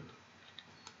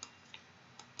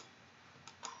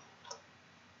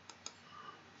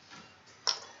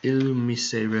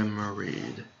 Illumise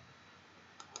Remoraid.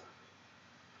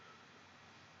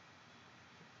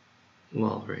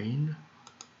 Walrein.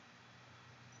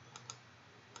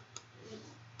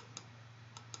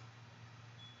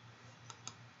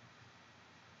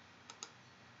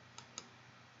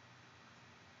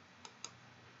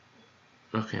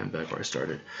 Okay, I'm back where I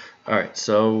started. Alright,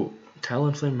 so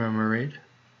Talonflame Remoraid.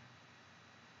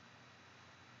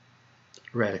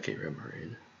 Eradicate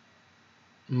Remoraid.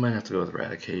 Might have to go with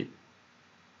Eradicate.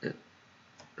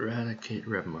 Eradicate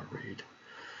Remoraid.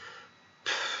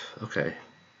 Okay.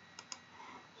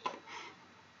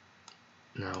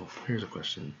 Now, here's a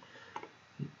question.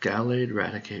 Gallade,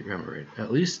 Eradicate, Remoraid.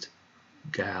 At least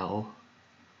Gal.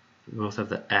 We both have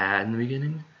the A in the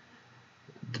beginning.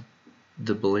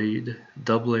 Doublade,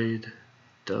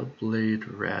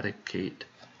 Eradicate.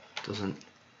 Doesn't.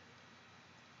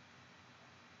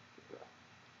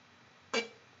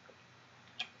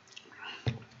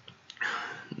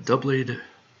 Doublade. I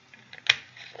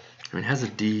mean, it has a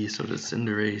D, so does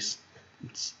Cinderace.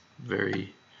 It's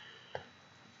very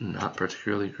not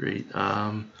particularly great.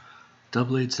 Doublade,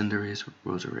 Cinderace,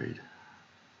 Roserade.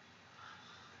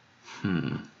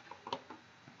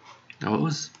 Now, what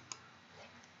was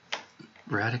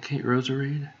Eradicate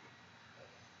Roserade?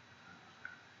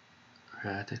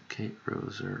 Eradicate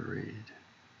Roserade.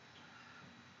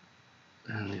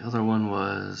 And the other one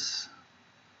was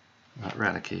not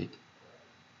Eradicate.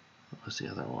 What was the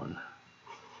other one?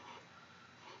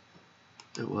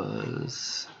 It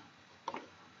was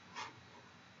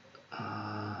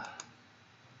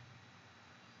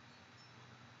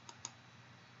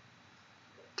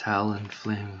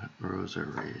Talonflame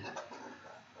Roserade.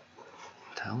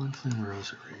 Talonflame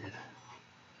Roserade.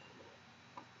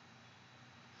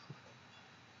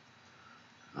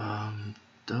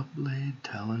 Doublade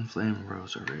Talonflame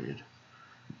Roserade.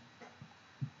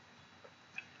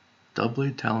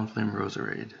 Doublade Talonflame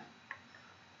Roserade.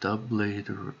 Doublade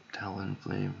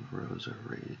Talonflame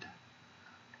Roserade.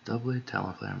 Doublade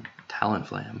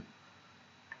Talonflame.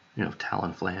 You know,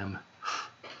 Talonflame.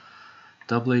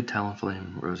 Doublade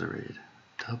Talonflame Roserade.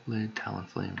 Doublade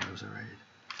Talonflame Roserade.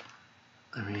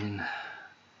 I mean,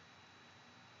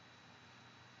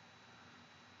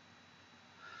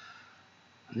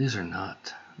 these are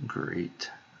not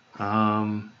great.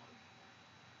 I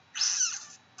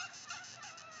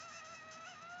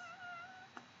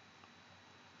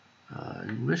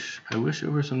wish it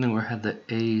were something where it had the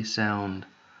A sound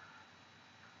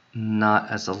not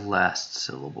as a last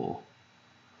syllable.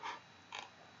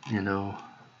 You know,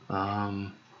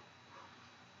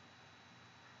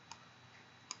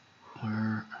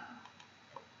 where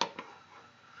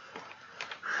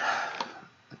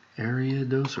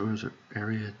Ariados or was it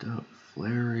Ariados?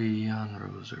 Flareon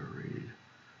Roserade.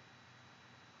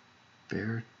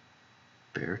 Beartic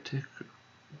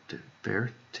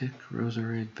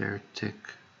Roserade, Beartic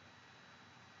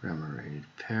Remoraid,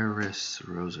 Paris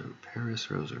Roserade, Paris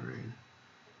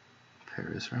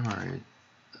Remoraid.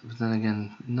 But then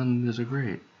again, none of these are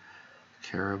great.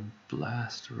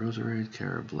 Carablast, Roserade,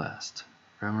 Carablast,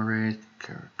 Remoraid,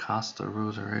 Caracosta,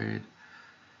 Roserade,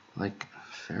 like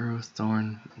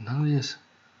Ferrothorn. None of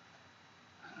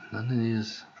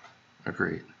these are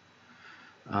great.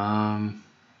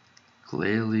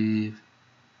 Glalie,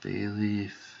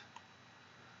 Bayleaf,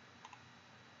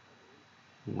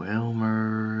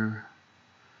 Whalmer.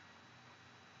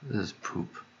 This is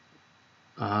poop.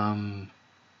 I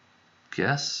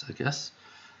guess.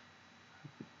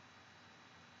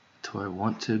 Do I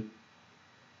want to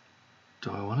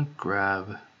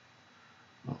grab,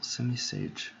 well,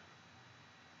 Simisage.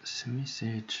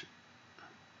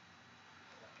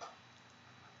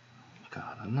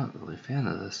 God, I'm not really a fan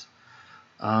of this.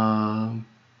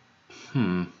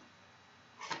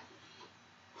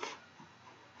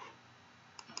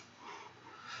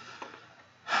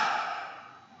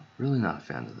 Really not a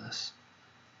fan of this.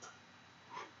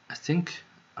 I think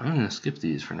I'm going to skip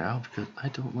these for now because I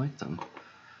don't like them.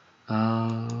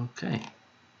 Okay.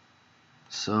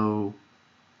 So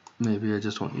maybe I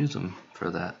just won't use them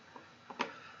for that.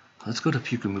 Let's go to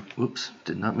Pyukumuku. Whoops,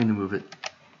 did not mean to move it.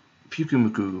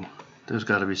 Pyukumuku. There's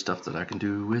got to be stuff that I can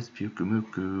do with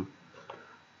Pyukumuku.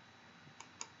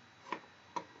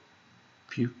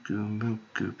 Pyukumuku.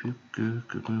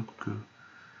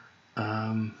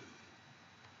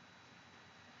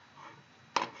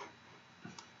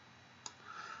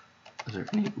 Is there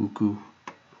any Uku?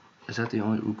 Is that the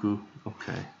only Uku?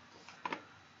 Okay.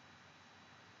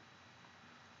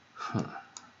 Huh.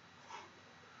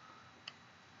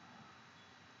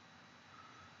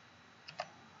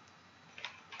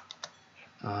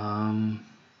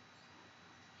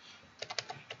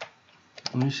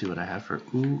 Let me see what I have for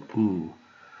ooh.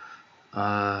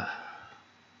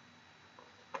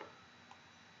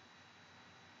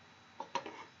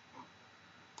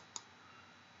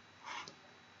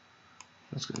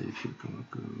 That's gonna be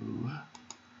Pyukumuku.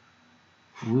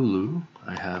 Wooloo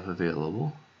I have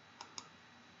available.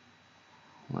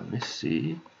 Let me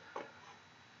see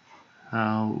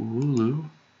how Wooloo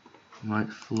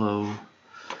might flow.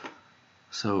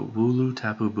 So Wooloo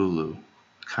Tapu Bulu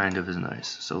kind of is nice.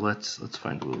 So let's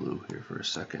find Wooloo here for a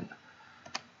second.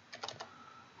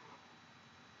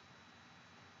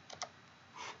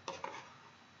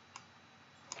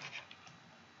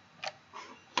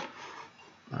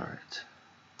 Alright.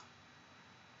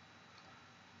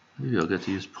 Maybe I'll get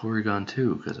to use Porygon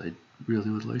too, because I really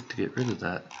would like to get rid of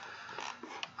that.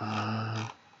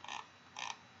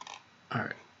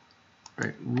 Alright.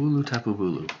 Right, Wooloo Tapu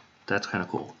Bulu. That's kind of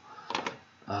cool.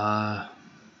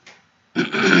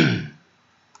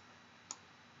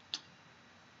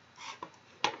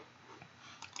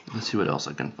 Let's see what else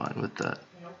I can find with that.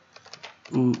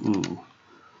 Hoot.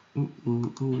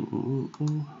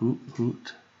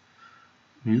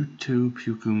 Mewtwo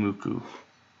Pyukumuku.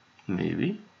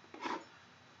 Maybe.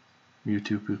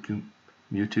 Mewtwo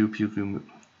Pyukumuku.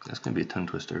 That's gonna be a tongue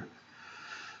twister.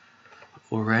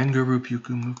 Oranguru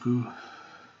Pyukumuku.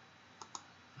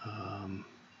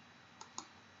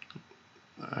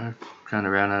 I kind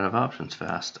of ran out of options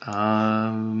fast.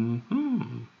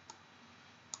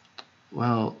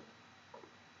 Well,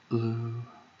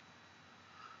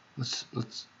 let's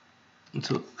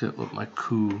look at what my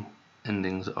coup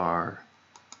endings are.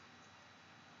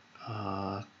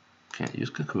 Can't use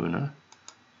Kakuna.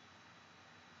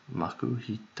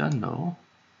 Makuhita, no.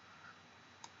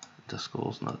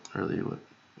 Duskull's not really what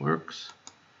works.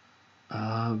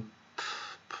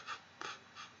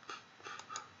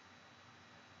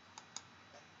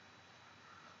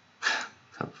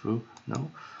 Kapu, no.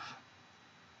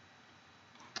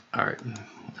 Alright,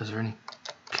 is there any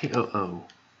KOO?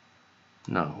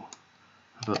 No.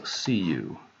 How about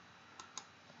CU?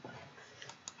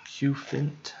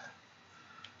 Qfint?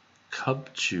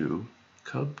 Cubchoo,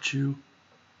 Pyukumuku,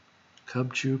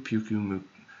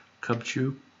 Cubchoo,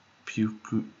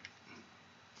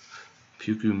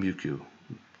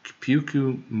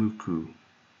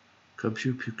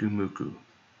 Pyukumuku.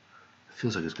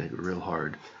 Feels like it's gonna get real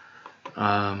hard.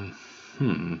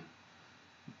 Badoo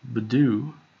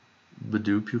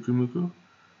Pyukumuku,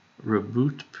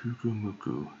 Reboot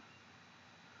Pyukumuku.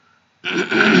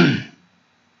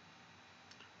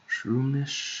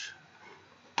 Shroomish.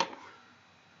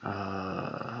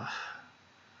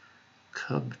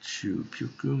 Cubchew,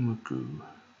 Pukumuku.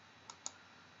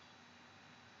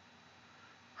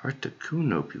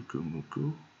 Articuno,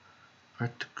 Pukumuku.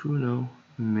 Articuno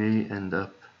may end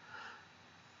up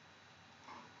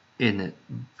in it,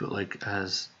 but like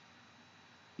as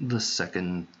the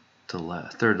second to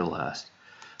last, third to last.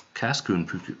 Cascoon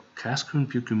Pukumuku. Cascoon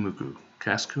Pukumuku.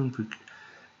 Cascoon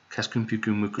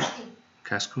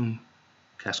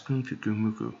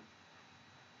Pukumuku.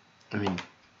 I mean,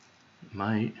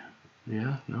 might.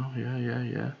 Yeah, no,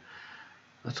 yeah.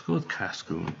 Let's go with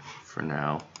Cascoon for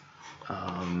now.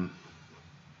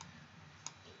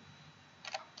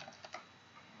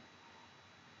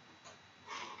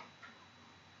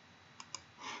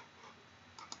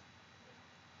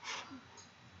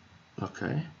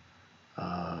 Okay.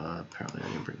 Apparently I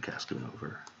didn't bring Cascoon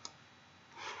over.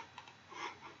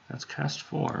 That's cast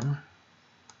form.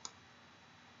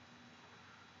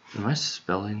 Am I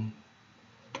spelling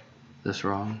this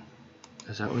wrong?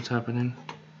 Is that what's happening?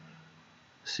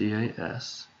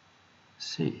 C-A-S-C.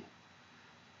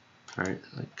 Alright,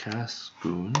 like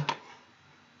Cascoon.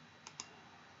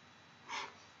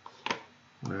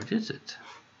 Where is it?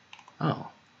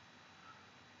 Oh.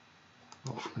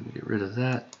 Well, let me get rid of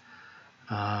that.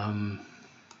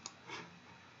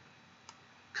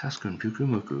 Cascoon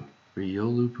Pukumuku.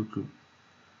 Riolu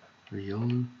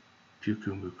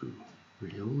Pukumuku.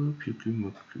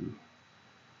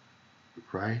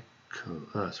 Raiko.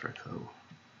 Oh, that's Raiko.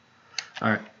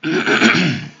 Alright.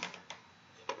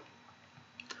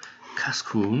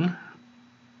 Cascoon.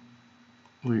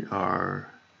 We are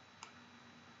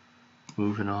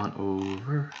moving on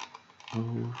over.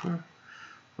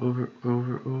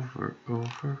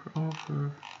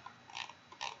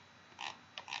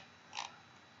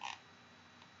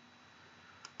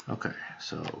 Okay,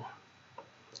 so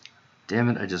damn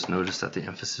it, I just noticed that the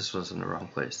emphasis was in the wrong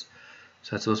place.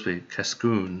 So that's supposed to be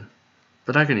Cascoon,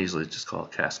 but I can easily just call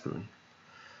it Cascoon.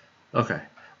 Okay.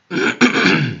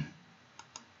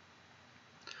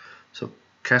 So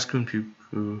Cascoon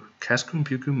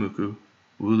Pukumuku,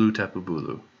 Wulu Tapu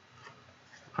Bulu.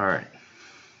 Alright.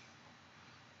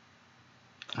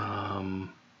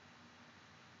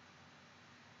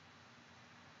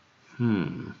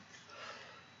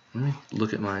 Let me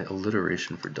look at my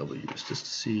alliteration for W's just to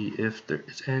see if there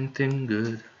is anything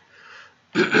good.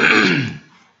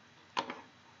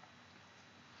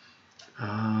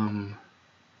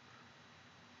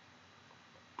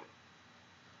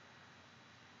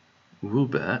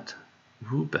 Woobat,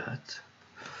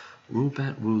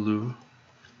 Wooloo.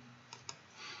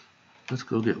 Let's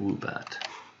go get Woobat.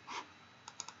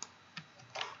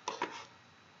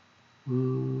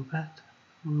 Woobat.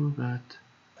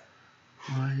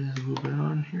 Why is Woobat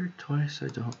on here twice? I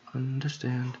don't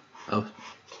understand. Oh,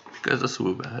 because of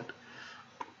Swoobat.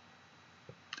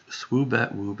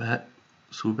 Swoobat,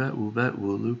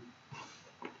 Wooloo.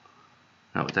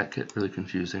 Now would that get really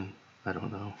confusing? I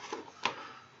don't know.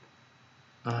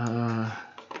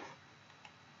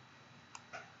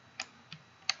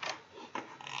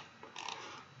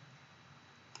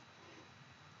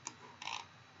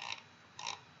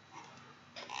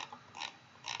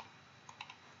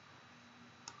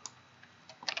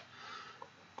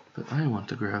 But I want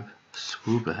to grab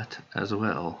Swoobat as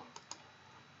well.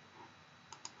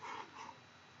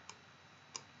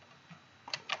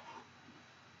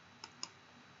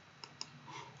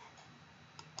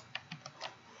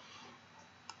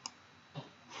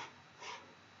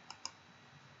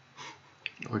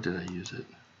 Or did I use it?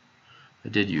 I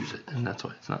did use it, and that's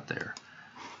why it's not there.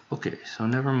 Okay, so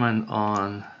never mind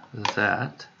on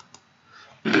that.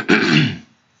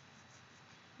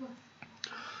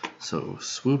 So,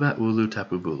 Swoobat, Wooloo,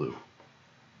 Tapu Bulu.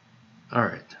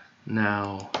 Alright,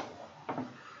 now,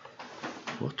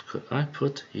 what could I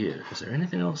put here? Is there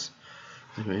anything else?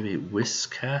 Like maybe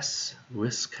Whiskash?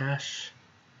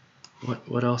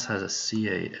 What else has a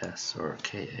C-A-S or a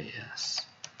K-A-S?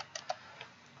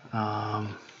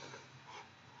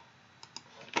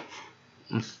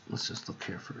 Let's just look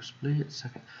here first. Wait a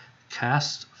second.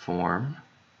 Cast form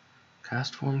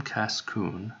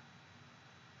Cascoon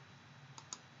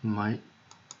might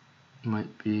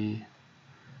be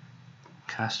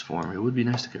cast form. It would be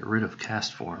nice to get rid of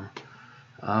cast form.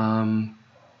 Let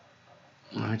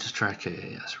me just try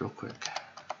KAS real quick.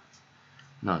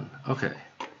 None. Okay.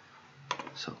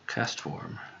 So cast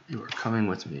form, you are coming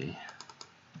with me.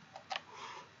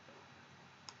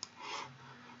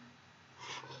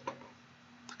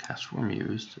 Cast form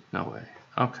used? No way.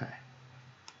 Okay.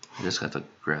 I just got to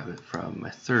grab it from my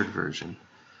third version.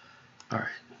 Alright.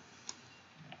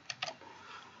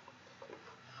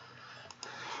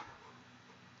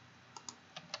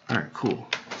 Alright, cool.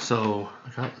 So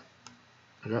I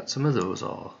got some of those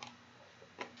all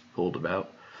pulled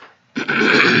about.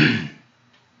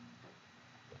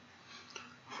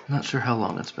 Not sure how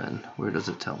long it's been. Where does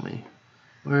it tell me?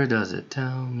 Where does it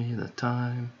tell me the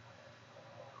time?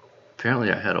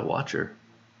 Apparently I had a watcher.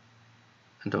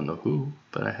 I don't know who,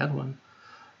 but I had one.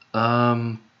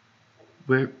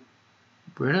 Where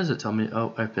does it tell me?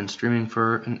 Oh, I've been streaming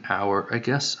for an hour. I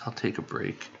guess I'll take a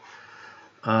break.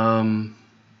 Alright.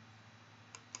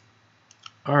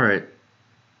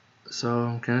 So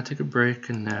I'm gonna take a break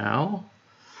now.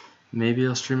 Maybe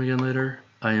I'll stream again later.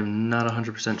 I am not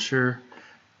 100% sure.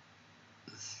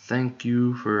 Thank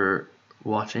you for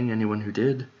watching, anyone who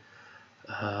did.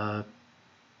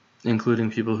 Including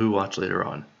people who watch later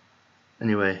on.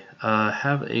 Anyway,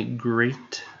 have a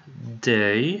great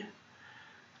day.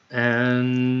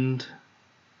 And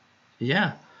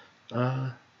yeah,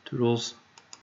 toodles.